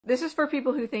This is for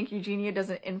people who think Eugenia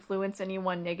doesn't influence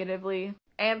anyone negatively,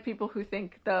 and people who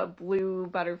think the blue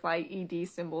butterfly ED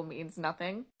symbol means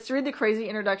nothing. Let's read the crazy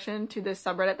introduction to this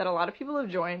subreddit that a lot of people have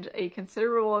joined. A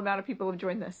considerable amount of people have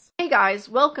joined this. Hey guys,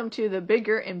 welcome to the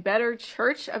bigger and better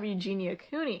Church of Eugenia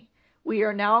Cooney. We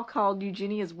are now called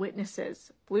Eugenia's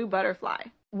Witnesses, Blue Butterfly.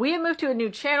 We have moved to a new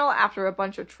channel after a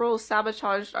bunch of trolls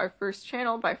sabotaged our first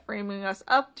channel by framing us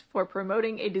up for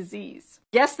promoting a disease.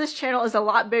 Yes, this channel is a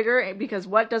lot bigger because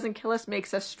what doesn't kill us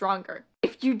makes us stronger.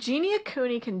 If Eugenia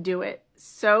Cooney can do it,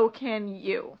 so can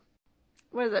you.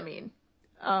 What does that mean?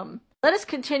 Let us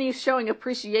continue showing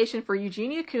appreciation for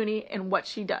Eugenia Cooney and what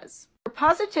she does. Her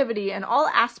positivity in all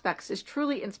aspects is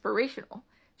truly inspirational.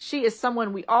 She is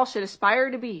someone we all should aspire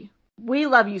to be. We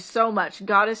love you so much,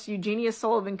 Goddess Eugenia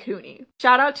Sullivan Cooney.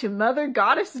 Shout out to Mother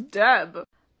Goddess Deb.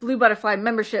 Blue Butterfly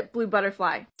membership, Blue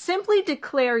Butterfly. Simply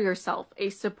declare yourself a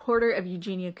supporter of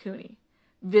Eugenia Cooney.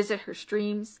 Visit her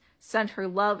streams, send her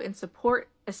love and support,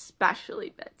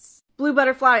 especially bits. Blue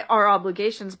Butterfly, our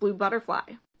obligations, Blue Butterfly.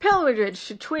 Pilgrimage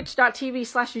to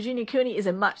twitch.tv/Eugenia Cooney is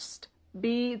a must.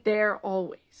 Be there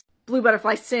always. Blue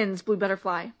Butterfly sins, Blue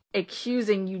Butterfly.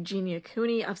 Accusing Eugenia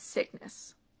Cooney of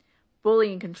sickness.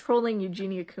 Bullying and controlling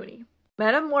Eugenia Cooney.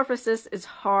 Metamorphosis is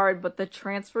hard, but the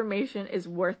transformation is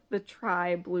worth the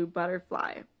try, Blue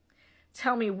Butterfly.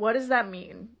 Tell me, what does that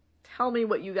mean? Tell me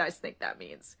what you guys think that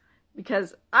means.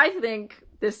 Because I think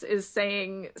this is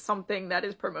saying something that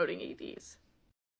is promoting EDs.